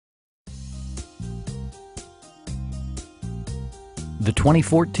The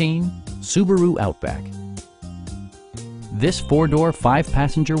 2014 Subaru Outback. This four-door,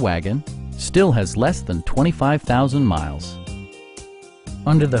 five-passenger wagon still has less than 25,000 miles.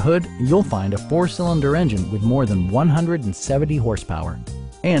 Under the hood, you'll find a four-cylinder engine with more than 170 horsepower.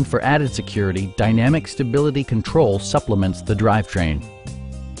 And for added security, dynamic stability control supplements the drivetrain.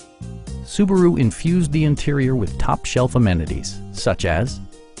 Subaru infused the interior with top-shelf amenities, such as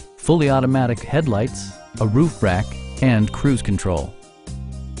fully automatic headlights, a roof rack, and cruise control.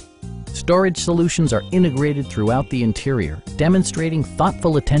 Storage solutions are integrated throughout the interior, demonstrating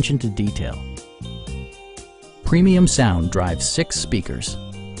thoughtful attention to detail. Premium sound drives 6 speakers,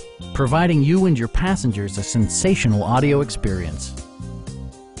 providing you and your passengers a sensational audio experience.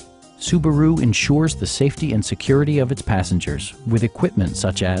 Subaru ensures the safety and security of its passengers with equipment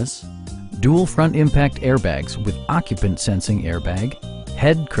such as dual front impact airbags with occupant sensing airbag,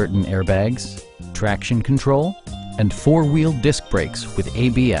 head curtain airbags, traction control, and four-wheel disc brakes with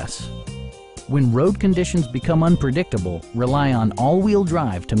ABS. When road conditions become unpredictable, rely on all-wheel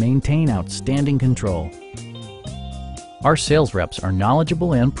drive to maintain outstanding control. Our sales reps are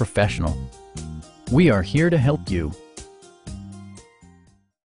knowledgeable and professional. We are here to help you.